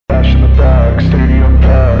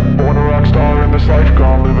life,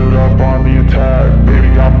 gonna live it up on the attack.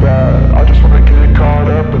 Baby, I'm bad, I just wanna get caught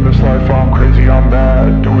up in this life. I'm crazy, I'm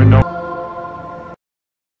mad, doing no.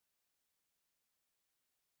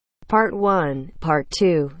 Part 1, Part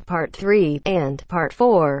 2, Part 3, and Part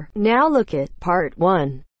 4. Now look at Part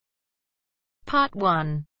 1. Part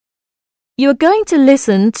 1. You are going to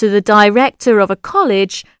listen to the director of a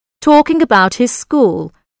college talking about his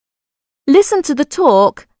school. Listen to the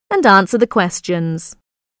talk and answer the questions.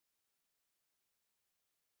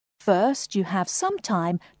 First, you have some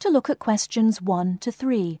time to look at questions 1 to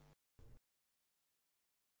 3.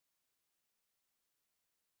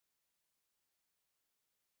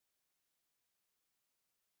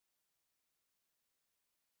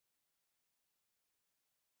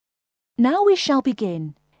 Now we shall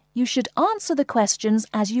begin. You should answer the questions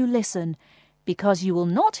as you listen, because you will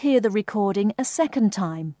not hear the recording a second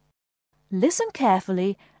time. Listen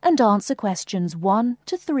carefully and answer questions 1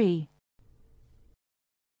 to 3.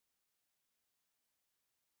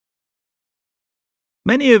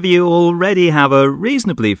 Many of you already have a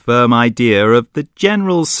reasonably firm idea of the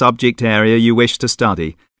general subject area you wish to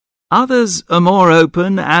study. Others are more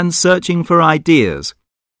open and searching for ideas.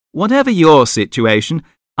 Whatever your situation,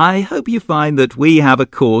 I hope you find that we have a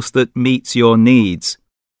course that meets your needs.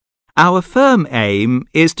 Our firm aim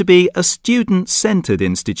is to be a student-centred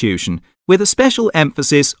institution with a special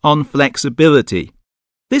emphasis on flexibility.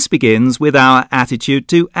 This begins with our attitude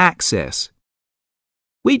to access.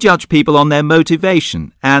 We judge people on their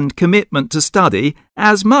motivation and commitment to study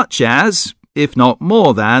as much as, if not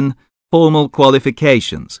more than, formal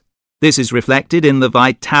qualifications. This is reflected in the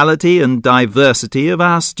vitality and diversity of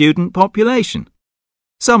our student population.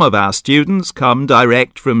 Some of our students come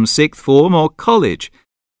direct from sixth form or college.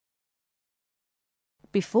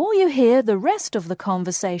 Before you hear the rest of the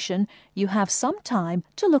conversation, you have some time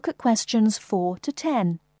to look at questions 4 to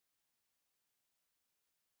 10.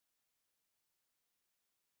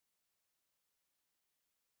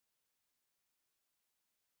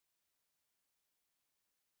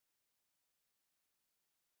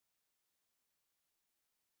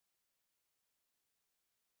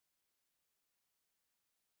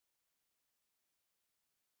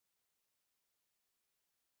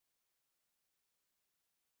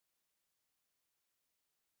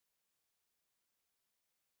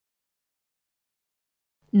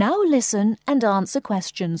 Now listen and answer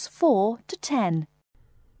questions 4 to 10.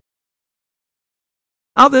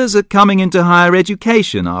 Others are coming into higher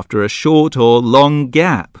education after a short or long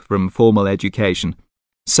gap from formal education.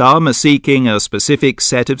 Some are seeking a specific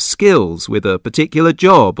set of skills with a particular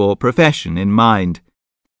job or profession in mind.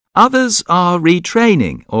 Others are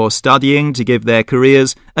retraining or studying to give their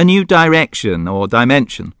careers a new direction or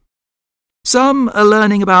dimension. Some are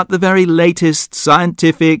learning about the very latest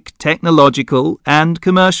scientific, technological and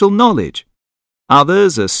commercial knowledge.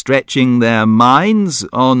 Others are stretching their minds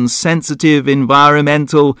on sensitive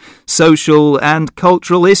environmental, social and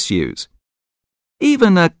cultural issues.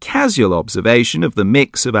 Even a casual observation of the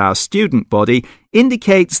mix of our student body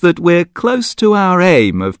indicates that we're close to our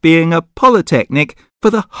aim of being a polytechnic for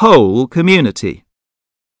the whole community.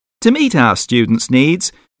 To meet our students'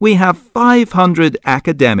 needs, we have 500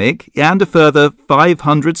 academic and a further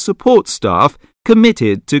 500 support staff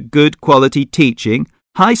committed to good quality teaching,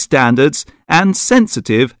 high standards, and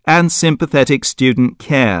sensitive and sympathetic student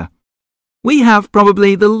care. We have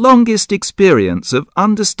probably the longest experience of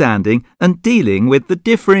understanding and dealing with the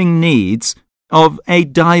differing needs of a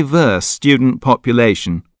diverse student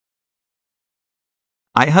population.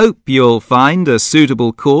 I hope you'll find a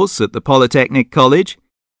suitable course at the Polytechnic College.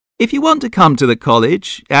 If you want to come to the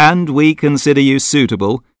college and we consider you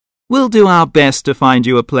suitable, we'll do our best to find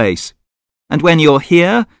you a place. And when you're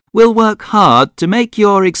here, we'll work hard to make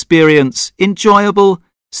your experience enjoyable,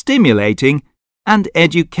 stimulating, and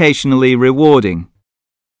educationally rewarding.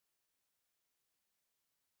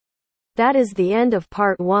 That is the end of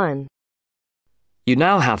Part 1. You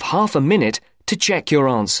now have half a minute to check your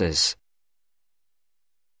answers.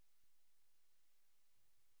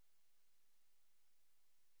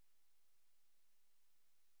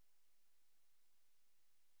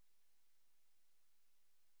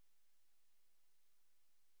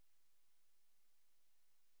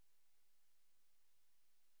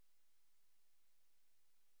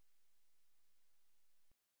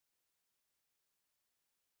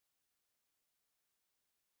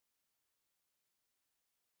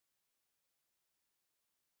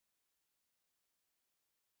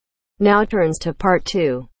 Now turns to Part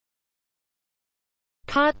 2.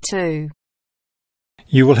 Part 2.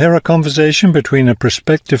 You will hear a conversation between a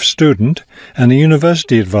prospective student and a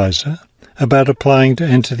university advisor about applying to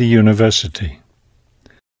enter the university.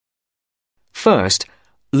 First,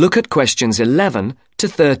 look at questions 11 to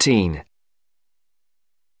 13.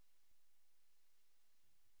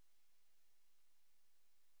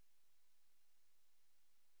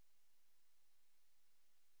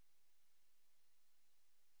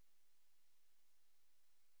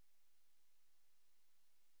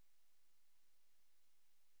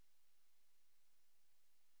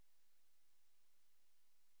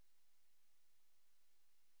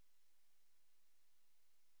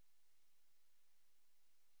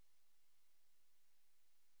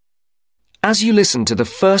 As you listen to the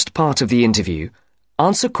first part of the interview,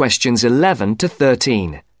 answer questions 11 to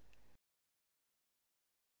 13.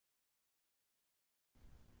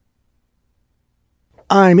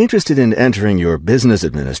 I'm interested in entering your business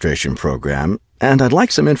administration program, and I'd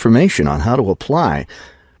like some information on how to apply.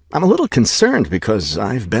 I'm a little concerned because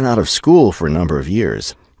I've been out of school for a number of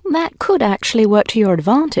years. That could actually work to your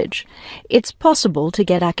advantage. It's possible to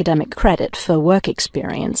get academic credit for work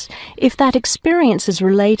experience if that experience is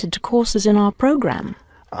related to courses in our program.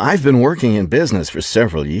 I've been working in business for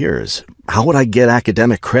several years. How would I get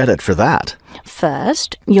academic credit for that?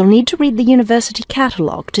 First, you'll need to read the university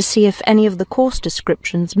catalogue to see if any of the course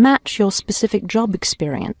descriptions match your specific job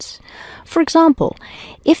experience. For example,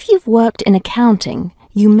 if you've worked in accounting,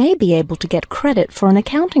 you may be able to get credit for an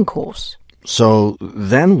accounting course. So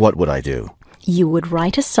then what would I do? You would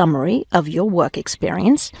write a summary of your work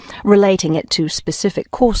experience, relating it to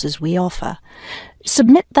specific courses we offer.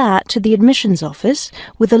 Submit that to the admissions office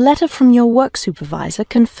with a letter from your work supervisor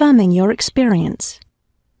confirming your experience.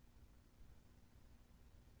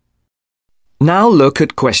 Now look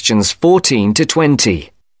at questions 14 to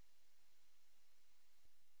 20.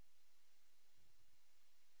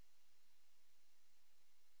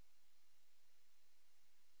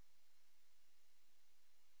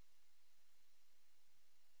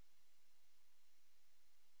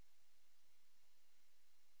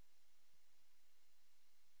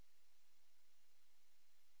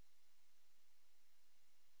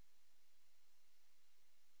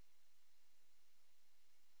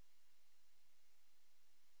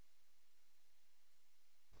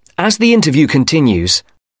 As the interview continues,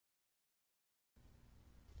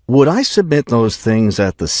 would I submit those things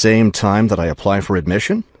at the same time that I apply for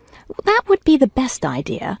admission? That would be the best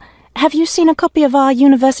idea. Have you seen a copy of our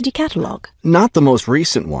university catalogue? Not the most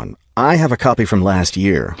recent one. I have a copy from last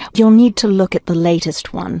year. You'll need to look at the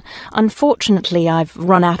latest one. Unfortunately, I've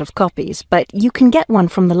run out of copies, but you can get one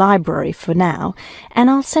from the library for now,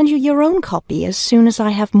 and I'll send you your own copy as soon as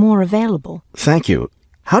I have more available. Thank you.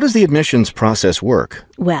 How does the admissions process work?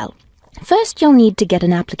 Well, first you'll need to get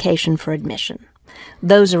an application for admission.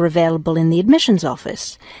 Those are available in the admissions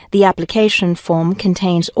office. The application form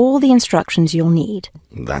contains all the instructions you'll need.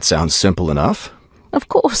 That sounds simple enough. Of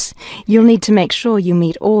course, you'll need to make sure you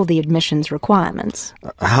meet all the admissions requirements.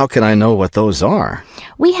 How can I know what those are?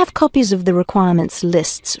 We have copies of the requirements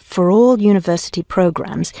lists for all university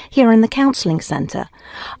programs here in the counseling centre.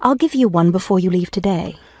 I'll give you one before you leave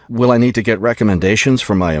today. Will I need to get recommendations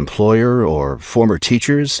from my employer or former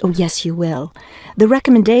teachers? Oh, yes, you will. The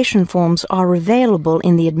recommendation forms are available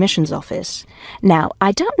in the admissions office. Now,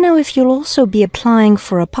 I don't know if you'll also be applying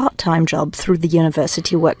for a part-time job through the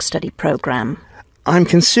university work-study program. I'm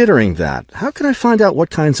considering that. How can I find out what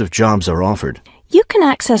kinds of jobs are offered? You can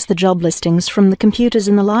access the job listings from the computers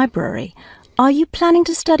in the library. Are you planning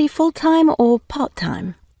to study full-time or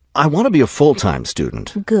part-time? I want to be a full-time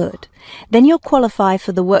student. Good. Then you'll qualify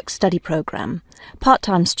for the work-study program.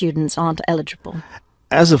 Part-time students aren't eligible.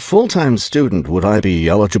 As a full-time student, would I be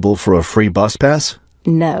eligible for a free bus pass?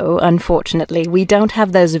 No, unfortunately, we don't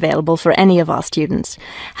have those available for any of our students.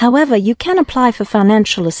 However, you can apply for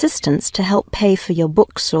financial assistance to help pay for your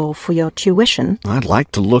books or for your tuition. I'd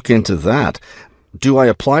like to look into that. Do I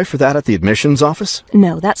apply for that at the admissions office?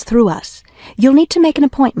 No, that's through us. You'll need to make an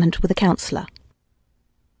appointment with a counsellor.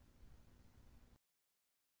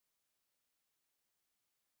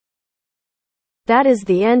 That is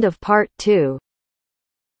the end of part 2.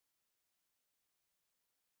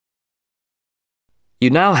 you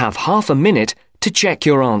now have half a minute to check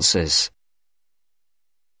your answers.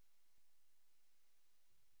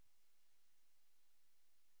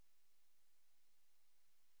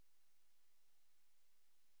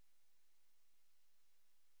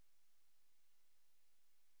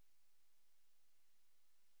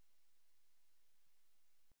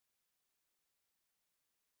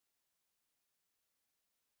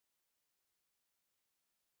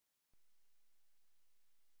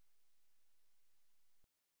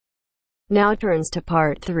 Now turns to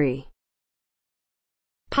part 3.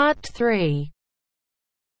 Part 3.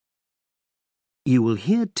 You will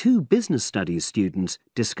hear two business studies students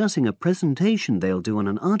discussing a presentation they'll do on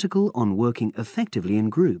an article on working effectively in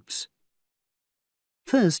groups.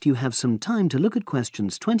 First, you have some time to look at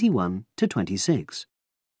questions 21 to 26.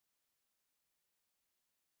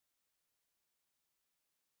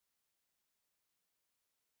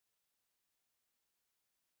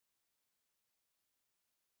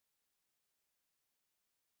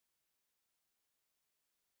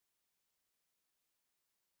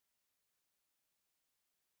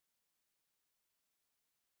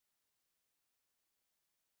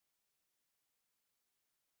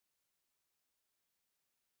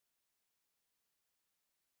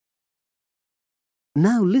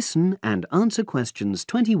 Now listen and answer questions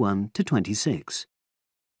 21 to 26.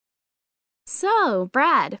 So,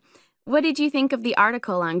 Brad, what did you think of the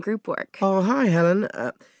article on group work? Oh, hi, Helen.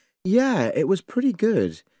 Yeah, it was pretty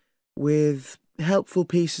good, with helpful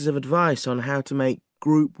pieces of advice on how to make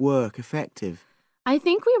group work effective. I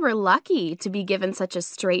think we were lucky to be given such a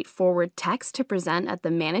straightforward text to present at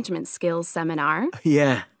the management skills seminar.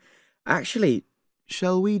 Yeah. Actually,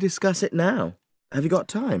 shall we discuss it now? Have you got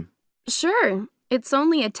time? Sure. It's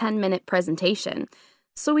only a 10-minute presentation,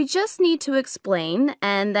 so we just need to explain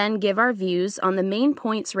and then give our views on the main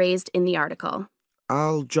points raised in the article.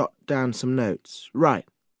 I'll jot down some notes. Right.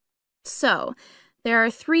 So, there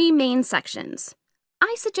are 3 main sections.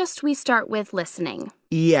 I suggest we start with listening.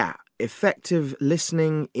 Yeah, effective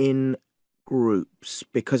listening in groups,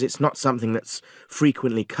 because it's not something that's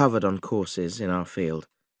frequently covered on courses in our field.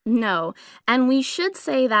 No, and we should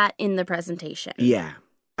say that in the presentation. Yeah.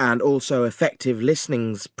 And also effective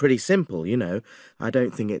listening's pretty simple, you know. I don't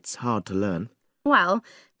think it's hard to learn. Well,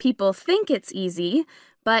 people think it's easy,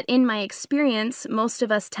 but in my experience, most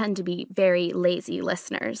of us tend to be very lazy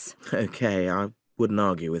listeners. Okay, I wouldn't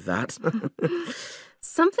argue with that.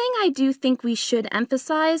 Something I do think we should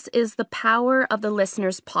emphasize is the power of the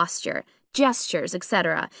listener's posture, gestures,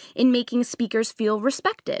 etc., in making speakers feel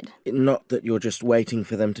respected. Not that you're just waiting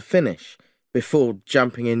for them to finish before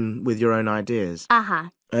jumping in with your own ideas. Uh-huh.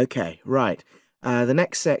 Okay, right. The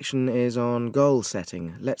next section is on goal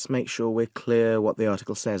setting. Let's make sure we're clear what the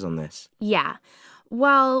article says on this. Yeah.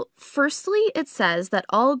 Well, firstly, it says that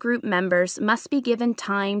all group members must be given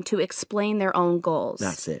time to explain their own goals.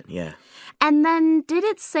 That's it, yeah. And then, did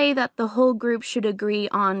it say that the whole group should agree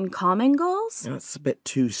on common goals? That's a bit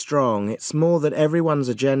too strong. It's more that everyone's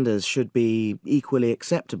agendas should be equally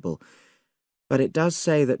acceptable. But it does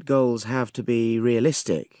say that goals have to be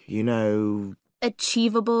realistic, you know...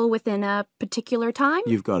 Achievable within a particular time?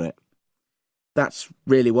 You've got it. That's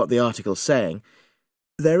really what the article's saying.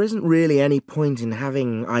 There isn't really any point in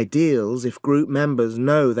having ideals if group members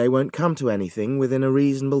know they won't come to anything within a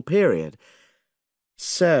reasonable period.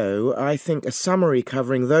 So, I think a summary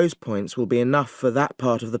covering those points will be enough for that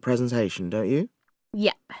part of the presentation, don't you?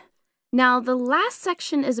 Yeah. Now, the last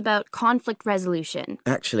section is about conflict resolution.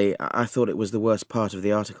 Actually, I thought it was the worst part of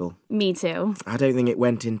the article. Me too. I don't think it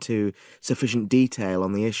went into sufficient detail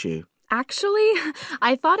on the issue. Actually,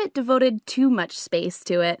 I thought it devoted too much space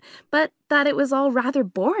to it, but that it was all rather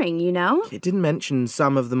boring, you know? It didn't mention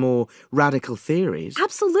some of the more radical theories.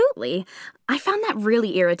 Absolutely. I found that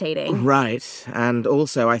really irritating. Right, and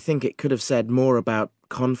also I think it could have said more about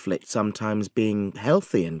conflict sometimes being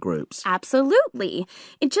healthy in groups. Absolutely.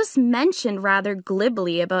 It just mentioned rather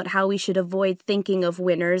glibly about how we should avoid thinking of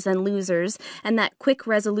winners and losers, and that quick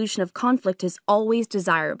resolution of conflict is always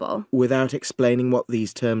desirable. Without explaining what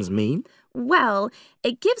these terms mean? Well,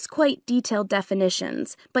 it gives quite detailed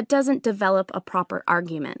definitions, but doesn't develop a proper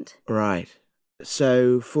argument. Right.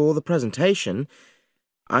 So, for the presentation,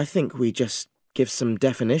 I think we just give some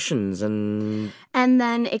definitions and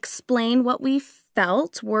then explain what we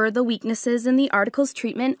felt were the weaknesses in the article's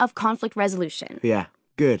treatment of conflict resolution. Yeah,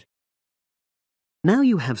 good. Now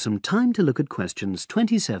you have some time to look at questions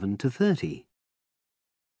 27 to 30.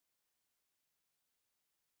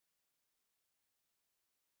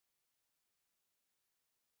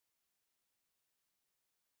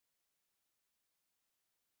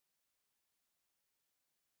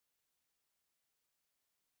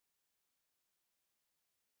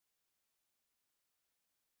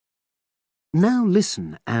 Now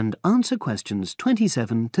listen and answer questions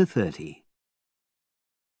 27 to 30.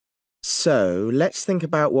 So, let's think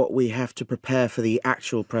about what we have to prepare for the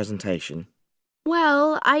actual presentation.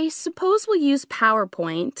 Well, I suppose we'll use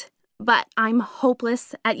PowerPoint, but I'm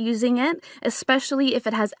hopeless at using it, especially if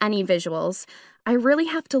it has any visuals. I really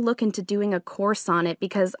have to look into doing a course on it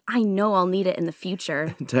because I know I'll need it in the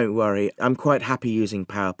future. Don't worry, I'm quite happy using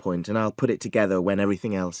PowerPoint and I'll put it together when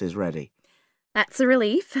everything else is ready. That's a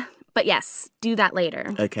relief. But yes, do that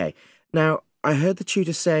later. Okay. Now, I heard the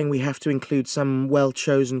tutor saying we have to include some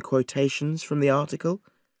well-chosen quotations from the article.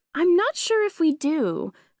 I'm not sure if we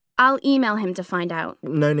do. I'll email him to find out.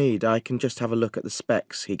 No need, I can just have a look at the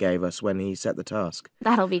specs he gave us when he set the task.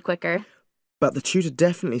 That'll be quicker. But the tutor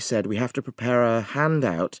definitely said we have to prepare a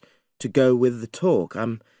handout to go with the talk.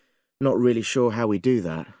 I'm not really sure how we do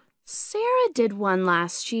that. Sarah did one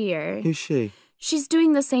last year. Who's she? She's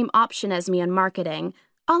doing the same option as me on marketing.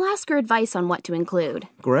 I'll ask her advice on what to include.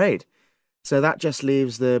 Great. So that just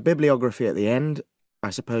leaves the bibliography at the end. I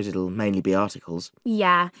suppose it'll mainly be articles.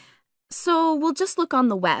 Yeah. So we'll just look on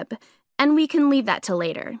the web, and we can leave that till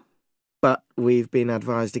later. But we've been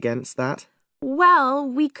advised against that. Well,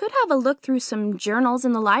 we could have a look through some journals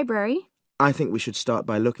in the library. I think we should start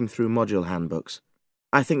by looking through module handbooks.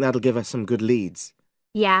 I think that'll give us some good leads.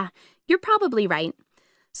 Yeah, you're probably right.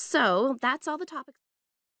 So, that's all the topics.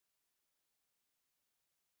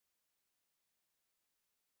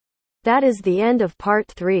 That is the end of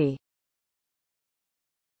part 3.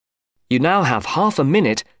 You now have half a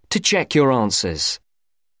minute to check your answers.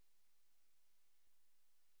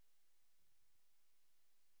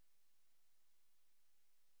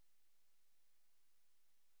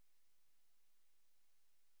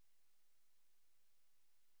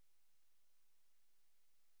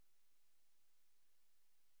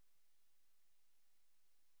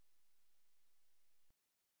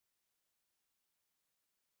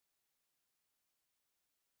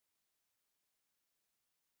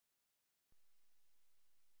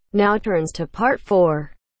 Now turns to part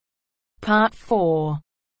 4. Part 4.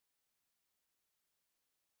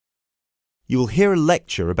 You will hear a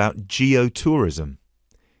lecture about geotourism.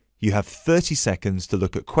 You have 30 seconds to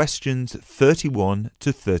look at questions 31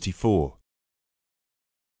 to 34.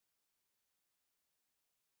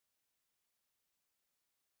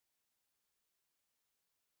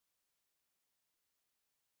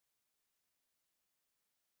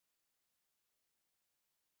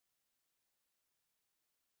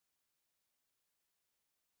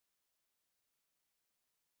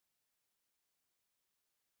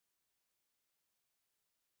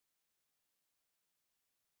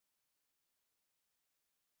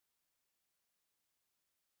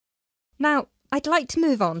 Now, I'd like to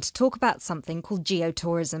move on to talk about something called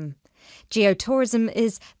geotourism. Geotourism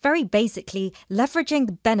is very basically leveraging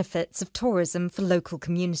the benefits of tourism for local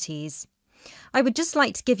communities. I would just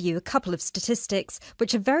like to give you a couple of statistics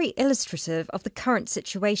which are very illustrative of the current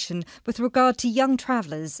situation with regard to young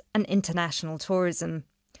travellers and international tourism.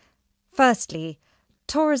 Firstly,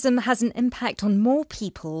 tourism has an impact on more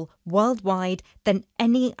people worldwide than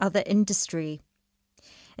any other industry.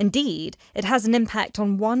 Indeed, it has an impact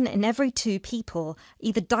on 1 in every 2 people,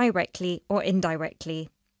 either directly or indirectly.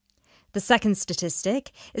 The second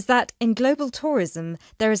statistic is that in global tourism,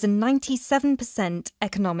 there is a 97%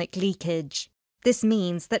 economic leakage. This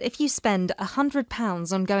means that if you spend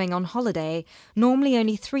 £100 on going on holiday, normally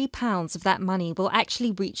only £3 of that money will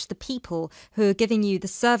actually reach the people who are giving you the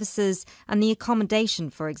services and the accommodation,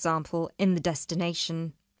 for example, in the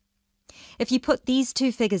destination. If you put these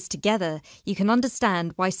two figures together, you can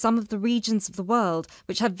understand why some of the regions of the world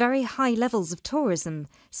which have very high levels of tourism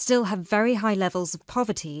still have very high levels of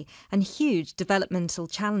poverty and huge developmental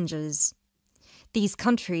challenges. These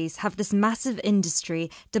countries have this massive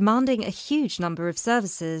industry demanding a huge number of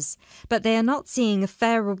services, but they are not seeing a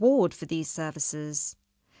fair reward for these services.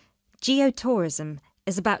 Geotourism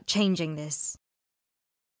is about changing this.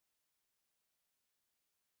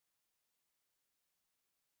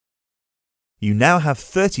 You now have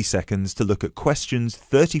 30 seconds to look at questions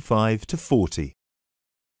 35 to 40.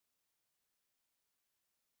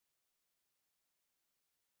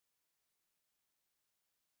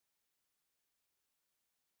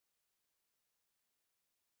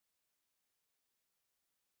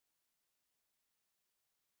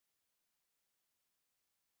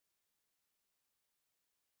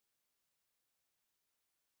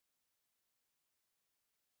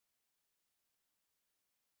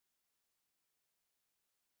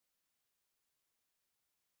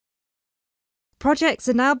 Projects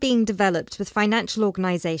are now being developed with financial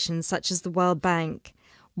organisations such as the World Bank.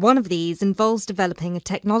 One of these involves developing a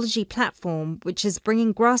technology platform which is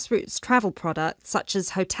bringing grassroots travel products such as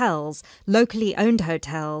hotels, locally owned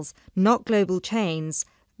hotels, not global chains,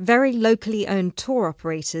 very locally owned tour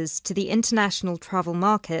operators to the international travel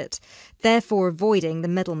market, therefore avoiding the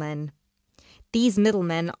middlemen. These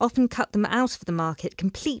middlemen often cut them out of the market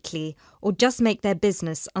completely or just make their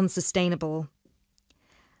business unsustainable.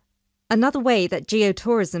 Another way that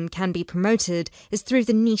geotourism can be promoted is through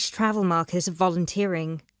the niche travel market of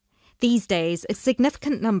volunteering. These days, a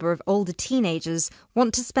significant number of older teenagers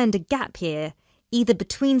want to spend a gap year, either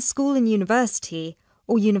between school and university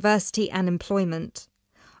or university and employment.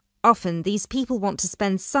 Often these people want to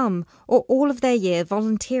spend some or all of their year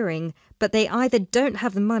volunteering, but they either don't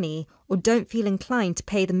have the money or don't feel inclined to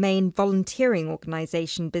pay the main volunteering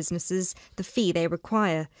organisation businesses the fee they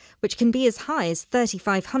require, which can be as high as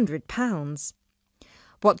 £3,500.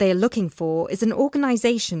 What they are looking for is an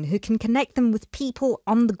organisation who can connect them with people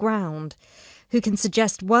on the ground, who can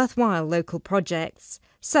suggest worthwhile local projects.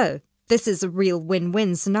 So, this is a real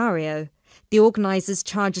win-win scenario. The organisers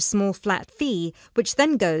charge a small flat fee, which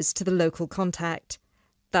then goes to the local contact.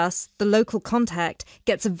 Thus, the local contact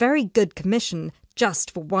gets a very good commission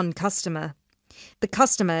just for one customer. The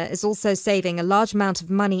customer is also saving a large amount of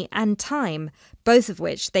money and time, both of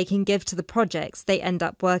which they can give to the projects they end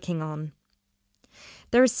up working on.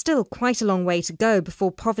 There is still quite a long way to go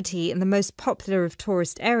before poverty in the most popular of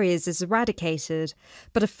tourist areas is eradicated,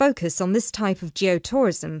 but a focus on this type of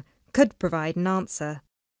geotourism could provide an answer.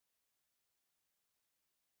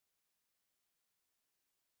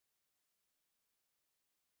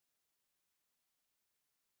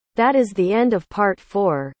 That is the end of part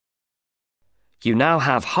 4. You now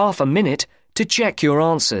have half a minute to check your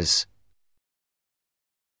answers.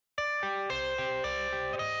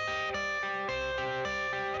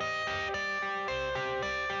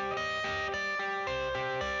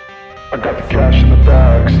 I got the cash in the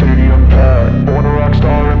bag, stadium packed. Born a rock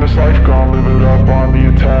star in this life, gone live it up on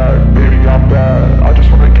the attack. Baby, I'm bad, I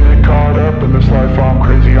just wanna get caught up in this life. I'm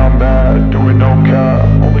crazy, I'm mad, doing no cap.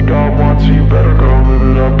 Only God wants, so you better go live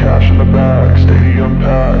it up. Cash in the bag, stadium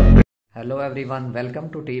packed. Hello everyone, welcome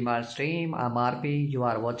to Team Art Stream. I'm RP. You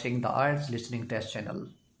are watching the Arts Listening Test channel.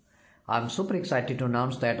 I'm super excited to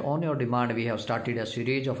announce that on your demand we have started a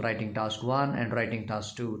series of writing task 1 and writing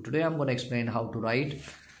task 2. Today I'm going to explain how to write.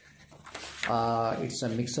 It's a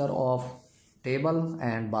mixture of table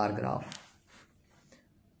and bar graph.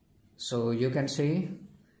 So you can see,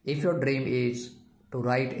 if your dream is to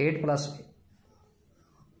write 8 plus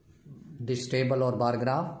this table or bar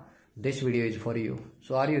graph, this video is for you.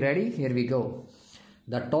 So are you ready? Here we go.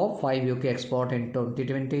 The top 5 UK export in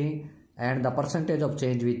 2020 and the percentage of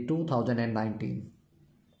change with 2019.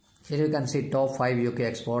 Here you can see top 5 UK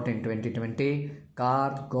export in 2020: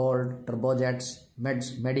 car, gold, turbojets,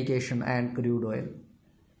 medication and crude oil.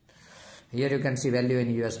 Here you can see value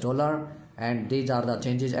in US dollar, and these are the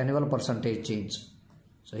changes, annual percentage change.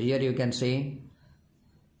 So here you can see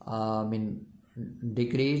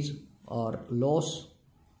decrease or loss.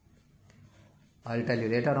 I'll tell you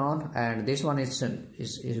later on. And this one is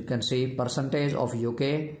you can see percentage of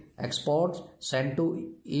UK exports sent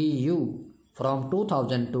to EU from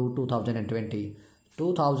 2000 to 2020,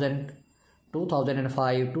 2000,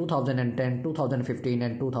 2005, 2010, 2015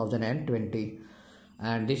 and 2020.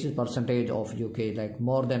 And this is percentage of UK, like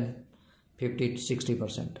more than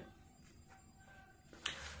 50-60%.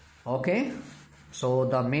 Okay, so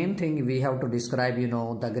the main thing we have to describe,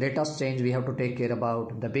 the greatest change we have to take care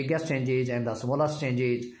about, the biggest changes and the smallest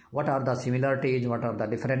changes, what are the similarities, what are the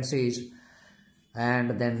differences,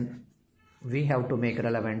 and then we have to make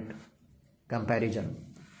relevant comparison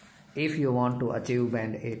if you want to achieve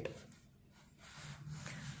band 8.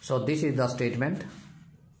 So this is the statement.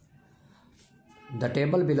 The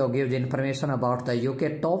table below gives information about the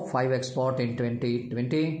UK top 5 export in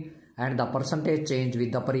 2020 and the percentage change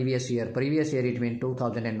with the previous year. Previous year it means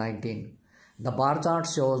 2019. The bar chart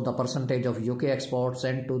shows the percentage of UK exports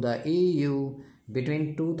sent to the EU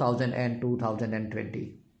between 2000 and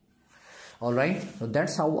 2020. Alright, so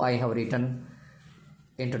that's how I have written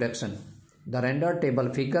introduction. The rendered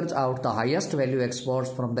table figures out the highest value exports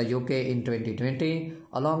from the UK in 2020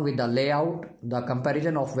 along with the layout, the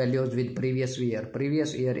comparison of values with previous year.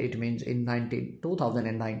 Previous year it means in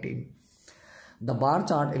 2019. The bar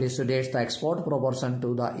chart illustrates the export proportion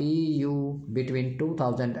to the EU between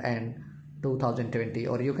 2000 and 2020,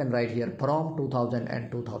 or you can write here from 2000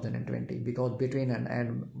 and 2020 because between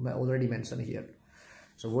and already mentioned here.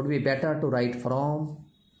 So would be better to write from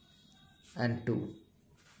and to.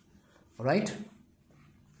 Right?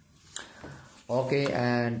 Okay,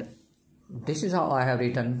 and this is how I have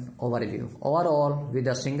written overview. Overall, with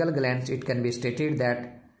a single glance, it can be stated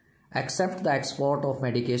that except the export of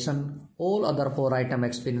medication, all other 4 items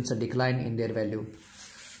experience a decline in their value.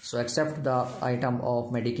 So except the item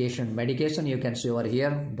of medication, you can see over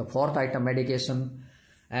here, the 4th item medication,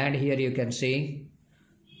 and here you can see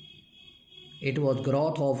it was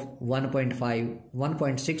growth of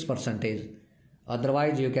 1.6%.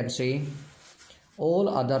 Otherwise, you can see all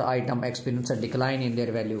other items experience a decline in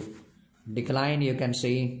their value. Decline, you can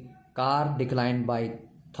see car declined by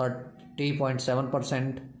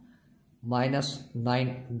 30.7%, minus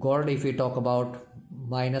 9, gold if we talk about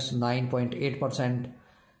minus 9.8%,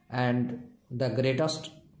 and the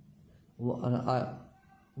greatest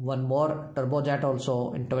one more turbojet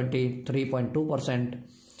also in 23.2%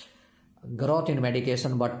 growth in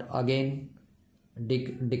medication, but again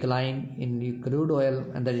decline in crude oil,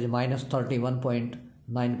 and that is minus 31.9%.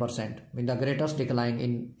 I mean the greatest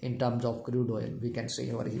decline in terms of crude oil we can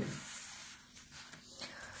see over here.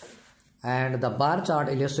 And the bar chart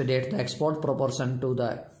illustrates the export proportion to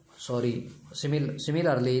the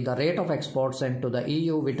similarly the rate of exports sent to the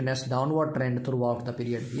EU witnessed downward trend throughout the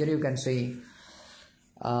period. Here you can see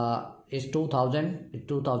is 2000,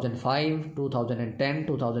 2005, 2010,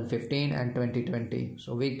 2015 and 2020.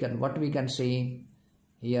 So what we can see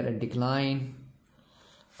here a decline.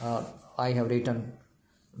 I have written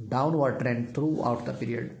downward trend throughout the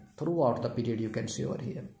period. Throughout the period you can see over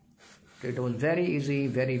here. It was very easy,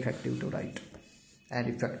 very effective to write and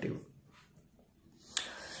effective.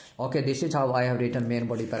 Okay, this is how I have written main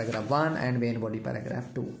body paragraph 1 and main body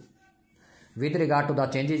paragraph 2. With regard to the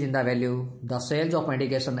changes in the value, the sales of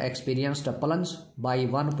medication experienced a plunge by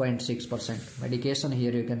 1.6%. Medication,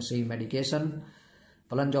 here you can see medication,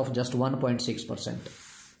 plunge of just 1.6%.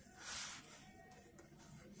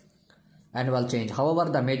 Annual change. However,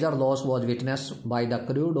 the major loss was witnessed by the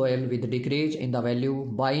crude oil with decrease in the value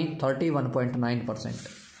by 31.9%.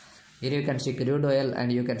 Here you can see crude oil and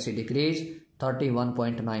you can see decrease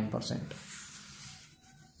 31.9%.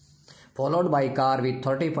 Followed by car with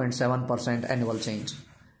 30.7% annual change.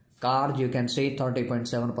 Cars you can see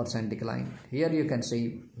 30.7% decline. Here you can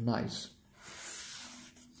see nice.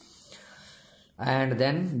 And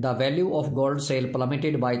then the value of gold sale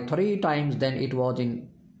plummeted by 3 times than it was in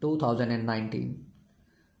 2019.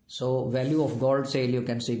 So value of gold sale, you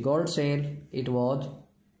can see gold sale, it was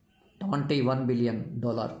 $21 billion.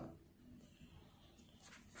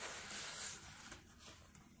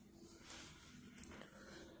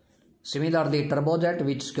 Similarly, turbojet,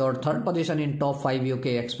 which scored third position in top 5 UK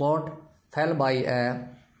export, fell by a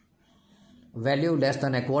value less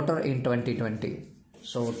than a quarter in 2020.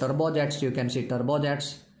 So turbojets, you can see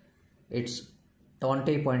turbojets, it's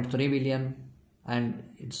 20.3 billion and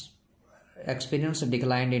its experience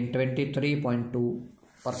declined in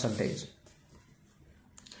 23.2%.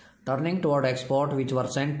 Turning toward export, which were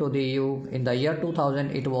sent to the EU in the year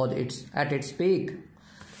 2000, it was at its peak.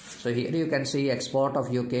 So here you can see export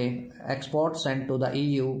of UK, export sent to the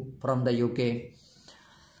EU from the UK.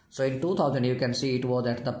 So in 2000 you can see it was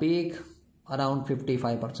at the peak around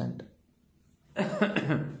 55%.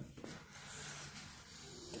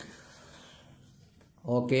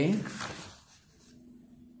 Okay.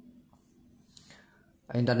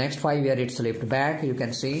 In the next 5 years it slipped back, you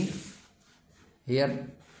can see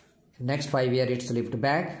here next 5 years it slipped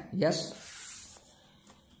back, yes,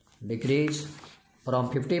 decrease from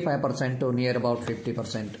 55% to near about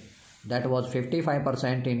 50%. That was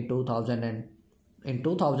 55% in 2000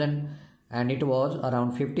 and it was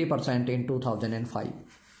around 50% in 2005.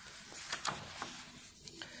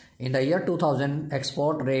 In the year 2000,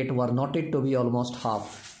 export rate were noted to be almost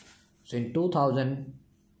half. So in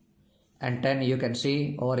 2010 you can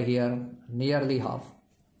see over here nearly half,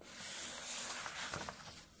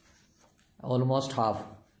 almost half.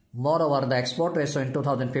 Moreover, the export ratio in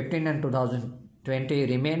 2015 and 2020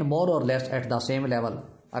 remained more or less at the same level,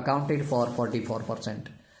 accounted for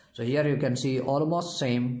 44%. So here you can see almost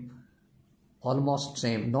same,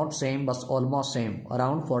 not same but almost same,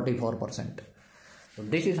 around 44%. So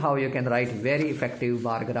this is how you can write very effective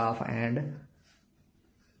bar graph and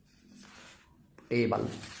table.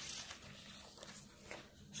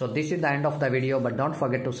 So this is the end of the video, but don't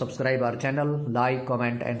forget to subscribe our channel, like,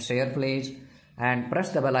 comment and share please, and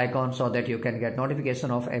press the bell icon so that you can get notification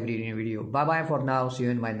of every new video. Bye bye for now. See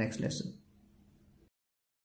you in my next lesson.